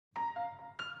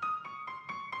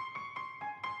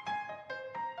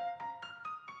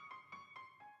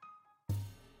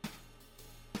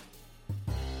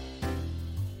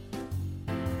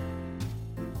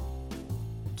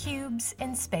Cubes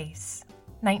in Space,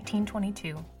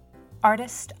 1922.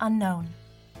 Artist unknown.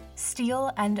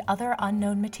 Steel and other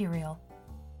unknown material.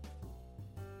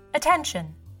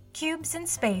 Attention! Cubes in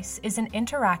Space is an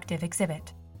interactive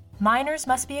exhibit. Minors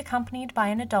must be accompanied by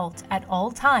an adult at all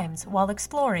times while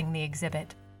exploring the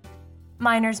exhibit.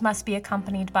 Minors must be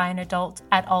accompanied by an adult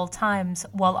at all times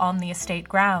while on the estate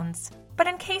grounds. But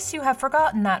in case you have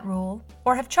forgotten that rule,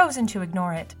 or have chosen to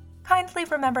ignore it, kindly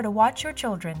remember to watch your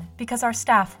children because our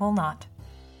staff will not.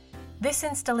 This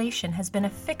installation has been a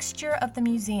fixture of the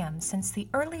museum since the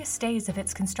earliest days of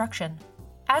its construction.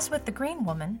 As with the Green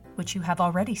Woman, which you have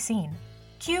already seen,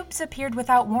 cubes appeared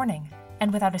without warning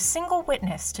and without a single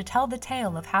witness to tell the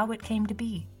tale of how it came to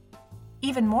be.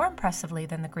 Even more impressively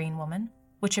than the Green Woman,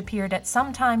 which appeared at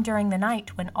some time during the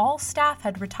night when all staff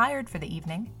had retired for the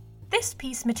evening, this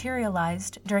piece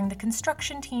materialized during the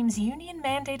construction team's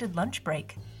union-mandated lunch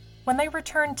break. When they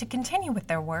returned to continue with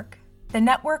their work, the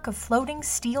network of floating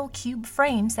steel cube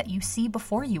frames that you see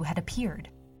before you had appeared.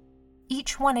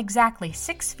 Each one exactly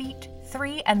 6 feet,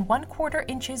 3 1/4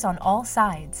 inches on all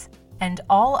sides, and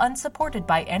all unsupported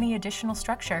by any additional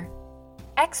structure.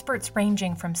 Experts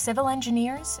ranging from civil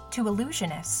engineers to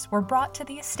illusionists were brought to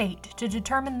the estate to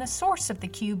determine the source of the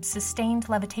cube's sustained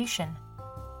levitation.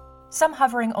 Some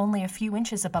hovering only a few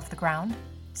inches above the ground,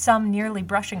 some nearly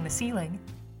brushing the ceiling,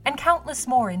 and countless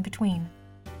more in between.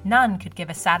 None could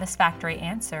give a satisfactory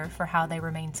answer for how they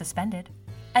remained suspended,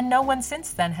 and no one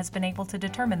since then has been able to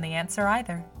determine the answer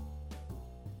either.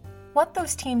 What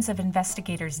those teams of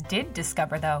investigators did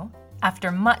discover, though,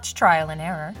 after much trial and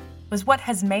error, was what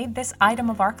has made this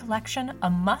item of our collection a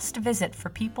must-visit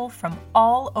for people from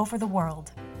all over the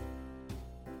world.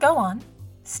 Go on,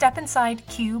 step inside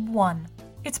Cube 1.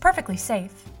 It's perfectly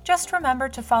safe. Just remember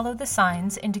to follow the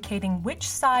signs indicating which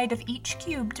side of each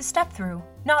cube to step through.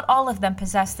 Not all of them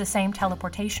possess the same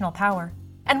teleportational power.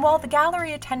 And while the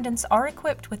gallery attendants are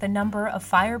equipped with a number of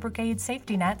fire brigade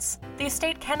safety nets, the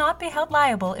estate cannot be held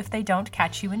liable if they don't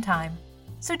catch you in time.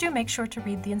 So do make sure to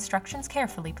read the instructions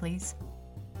carefully, please.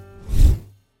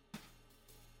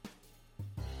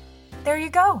 There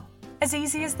you go. As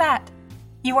easy as that.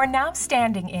 You are now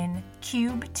standing in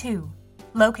Cube 2.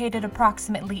 Located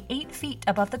approximately 8 feet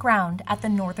above the ground at the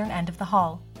northern end of the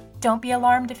hall. Don't be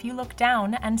alarmed if you look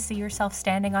down and see yourself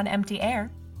standing on empty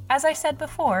air. As I said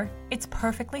before, it's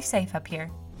perfectly safe up here.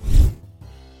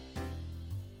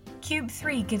 Cube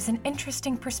 3 gives an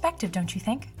interesting perspective, don't you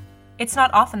think? It's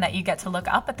not often that you get to look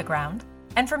up at the ground,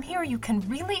 and from here you can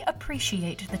really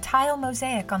appreciate the tile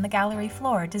mosaic on the gallery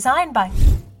floor designed by...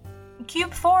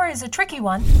 Cube 4 is a tricky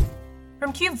one.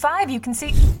 From Cube 5 you can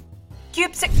see...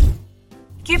 Cube 6...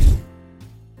 Cube...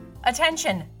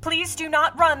 Attention! Please do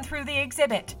not run through the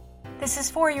exhibit. This is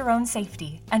for your own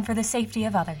safety and for the safety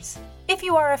of others. If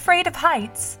you are afraid of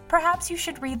heights, perhaps you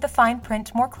should read the fine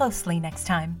print more closely next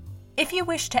time. If you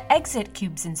wish to exit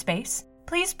Cubes in Space,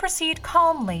 please proceed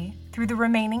calmly through the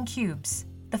remaining cubes.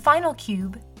 The final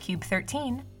cube, Cube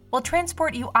 13, will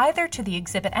transport you either to the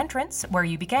exhibit entrance, where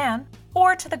you began,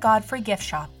 or to the Godfrey gift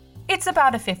shop. It's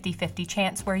about a 50-50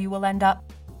 chance where you will end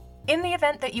up. In the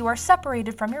event that you are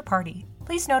separated from your party,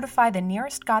 please notify the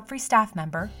nearest Godfrey staff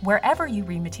member wherever you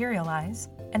rematerialize,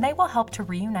 and they will help to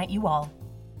reunite you all.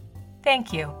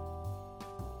 Thank you.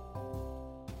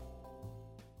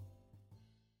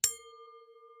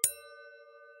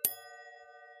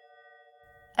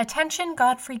 Attention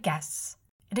Godfrey guests.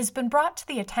 It has been brought to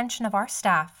the attention of our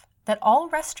staff that all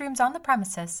restrooms on the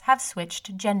premises have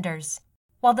switched genders.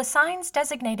 While the signs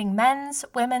designating men's,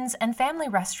 women's, and family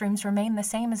restrooms remain the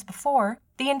same as before,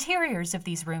 the interiors of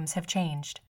these rooms have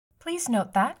changed. Please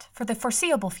note that, for the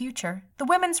foreseeable future, the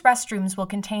women's restrooms will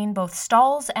contain both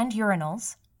stalls and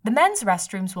urinals, the men's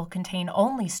restrooms will contain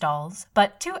only stalls,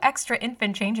 but 2 extra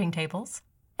infant changing tables,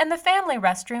 and the family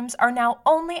restrooms are now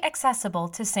only accessible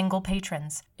to single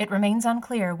patrons. It remains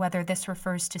unclear whether this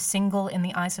refers to single in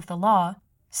the eyes of the law,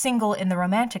 single in the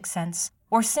romantic sense,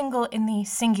 or single in the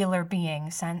singular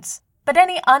being sense. But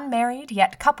any unmarried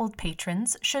yet coupled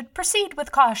patrons should proceed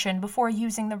with caution before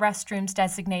using the restrooms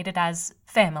designated as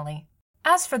family.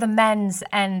 As for the men's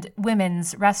and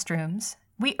women's restrooms,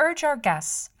 we urge our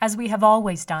guests, as we have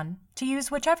always done, to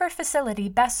use whichever facility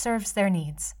best serves their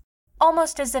needs.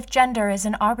 Almost as if gender is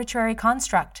an arbitrary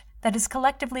construct that is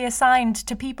collectively assigned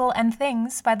to people and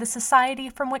things by the society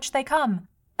from which they come,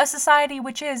 a society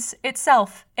which is,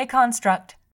 itself, a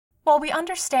construct. While we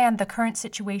understand the current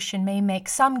situation may make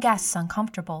some guests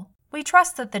uncomfortable, we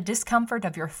trust that the discomfort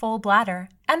of your full bladder,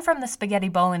 and from the spaghetti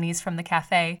bolognese from the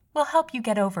cafe, will help you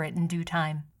get over it in due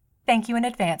time. Thank you in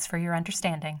advance for your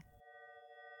understanding.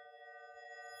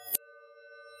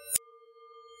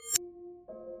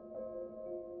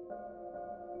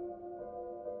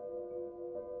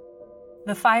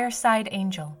 The Fireside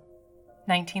Angel,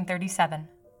 1937.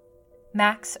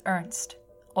 Max Ernst,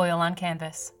 oil on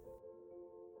canvas.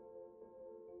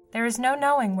 There is no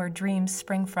knowing where dreams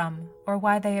spring from or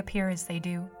why they appear as they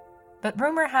do, but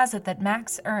rumor has it that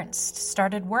Max Ernst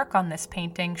started work on this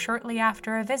painting shortly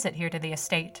after a visit here to the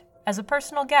estate as a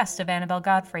personal guest of Annabel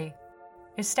Godfrey.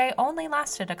 His stay only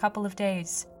lasted a couple of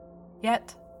days,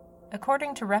 yet,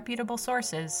 according to reputable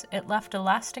sources, it left a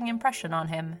lasting impression on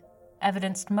him,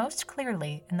 evidenced most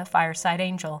clearly in The Fireside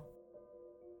Angel.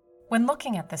 When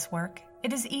looking at this work,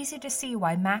 it is easy to see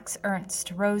why Max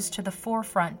Ernst rose to the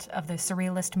forefront of the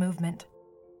Surrealist movement.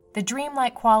 The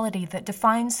dreamlike quality that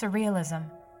defines Surrealism,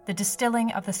 the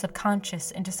distilling of the subconscious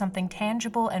into something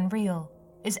tangible and real,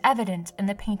 is evident in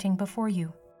the painting before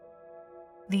you.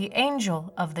 The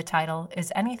angel of the title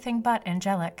is anything but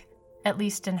angelic, at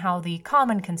least in how the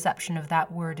common conception of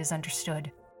that word is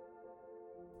understood.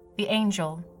 The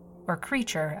angel, or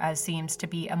creature as seems to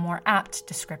be a more apt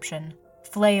description,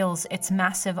 flails its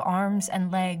massive arms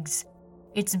and legs,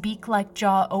 its beak-like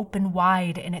jaw open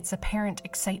wide in its apparent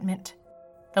excitement.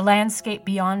 The landscape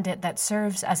beyond it that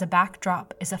serves as a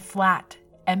backdrop is a flat,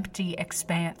 empty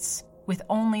expanse, with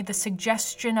only the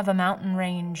suggestion of a mountain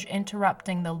range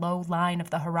interrupting the low line of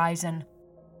the horizon,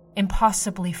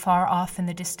 impossibly far off in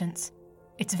the distance.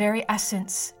 Its very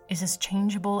essence is as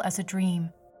changeable as a dream.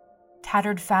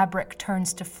 Tattered fabric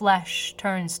turns to flesh,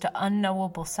 turns to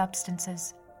unknowable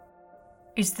substances.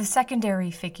 Is the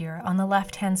secondary figure on the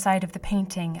left-hand side of the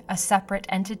painting a separate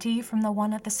entity from the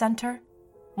one at the center?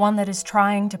 One that is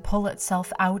trying to pull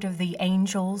itself out of the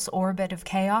angel's orbit of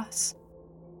chaos?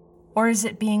 Or is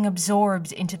it being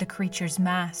absorbed into the creature's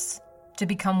mass, to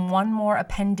become one more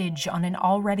appendage on an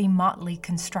already motley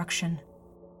construction?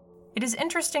 It is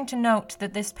interesting to note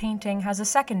that this painting has a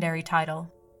secondary title,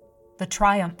 The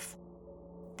Triumph.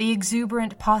 The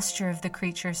exuberant posture of the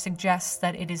creature suggests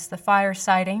that it is the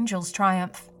Fireside Angel's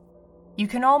triumph. You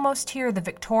can almost hear the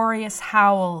victorious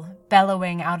howl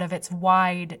bellowing out of its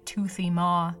wide, toothy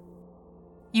maw.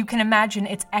 You can imagine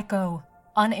its echo,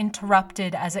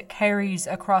 uninterrupted as it carries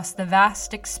across the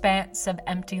vast expanse of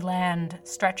empty land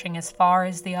stretching as far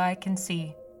as the eye can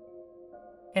see.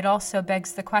 It also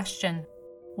begs the question,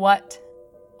 what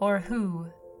or who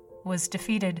was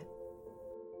defeated?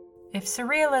 If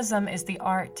Surrealism is the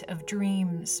art of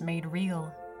dreams made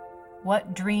real,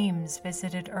 what dreams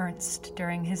visited Ernst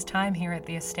during his time here at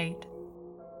the estate?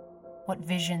 What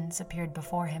visions appeared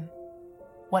before him?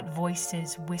 What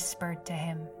voices whispered to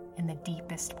him in the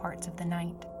deepest parts of the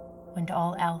night, when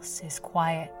all else is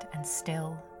quiet and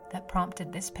still, that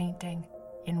prompted this painting,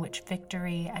 in which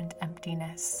victory and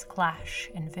emptiness clash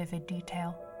in vivid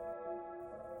detail?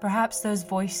 Perhaps those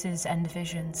voices and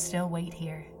visions still wait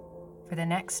here, for the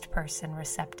next person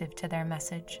receptive to their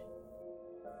message.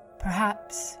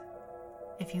 Perhaps,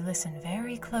 if you listen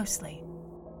very closely,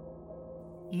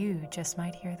 you just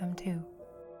might hear them too.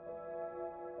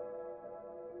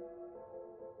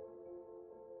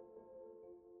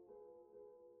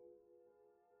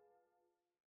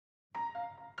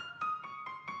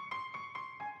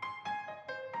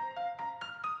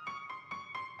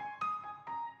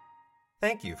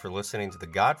 Thank you for listening to the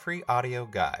Godfrey Audio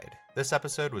Guide. This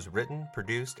episode was written,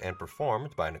 produced, and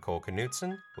performed by Nicole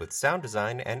Knutson, with sound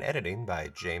design and editing by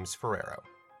James Ferrero.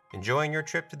 Enjoying your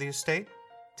trip to the estate?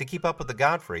 To keep up with the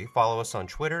Godfrey, follow us on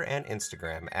Twitter and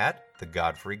Instagram at The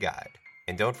Godfrey Guide.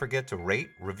 And don't forget to rate,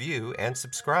 review, and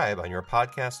subscribe on your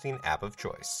podcasting app of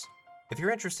choice. If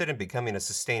you're interested in becoming a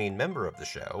sustaining member of the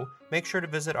show, make sure to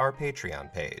visit our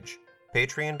Patreon page,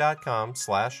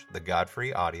 patreon.com/The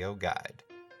Godfrey Audio Guide.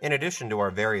 In addition to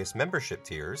our various membership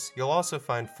tiers, you'll also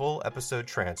find full episode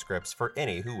transcripts for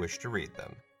any who wish to read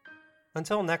them.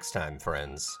 Until next time,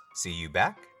 friends, see you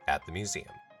back at the museum.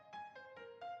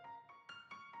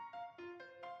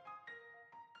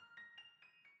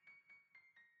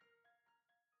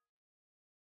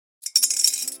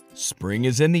 Spring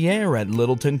is in the air at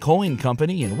Littleton Coin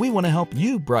Company, and we want to help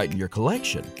you brighten your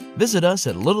collection. Visit us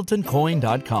at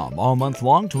littletoncoin.com all month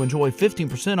long to enjoy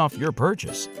 15% off your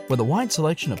purchase. With a wide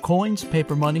selection of coins,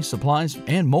 paper money, supplies,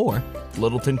 and more,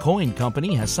 Littleton Coin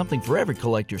Company has something for every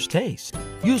collector's taste.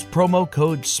 Use promo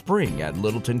code SPRING at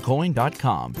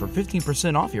littletoncoin.com for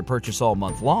 15% off your purchase all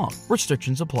month long.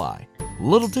 Restrictions apply.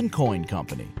 Littleton Coin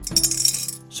Company.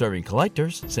 Serving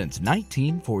collectors since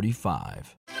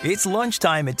 1945. It's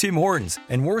lunchtime at Tim Hortons,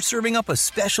 and we're serving up a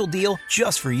special deal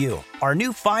just for you. Our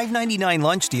new $5.99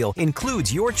 lunch deal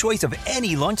includes your choice of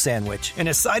any lunch sandwich and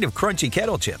a side of crunchy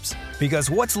kettle chips.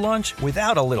 Because what's lunch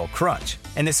without a little crunch?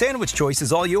 And the sandwich choice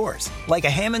is all yours, like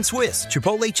a ham and Swiss,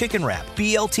 Chipotle chicken wrap,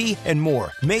 BLT, and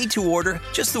more, made to order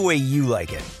just the way you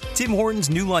like it. Tim Hortons'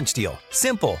 new lunch deal.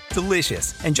 Simple,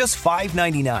 delicious, and just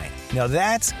 $5.99. Now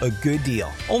that's a good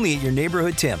deal. Only at your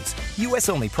neighborhood Tim's. U.S.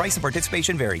 only. Price and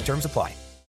participation vary. Terms apply.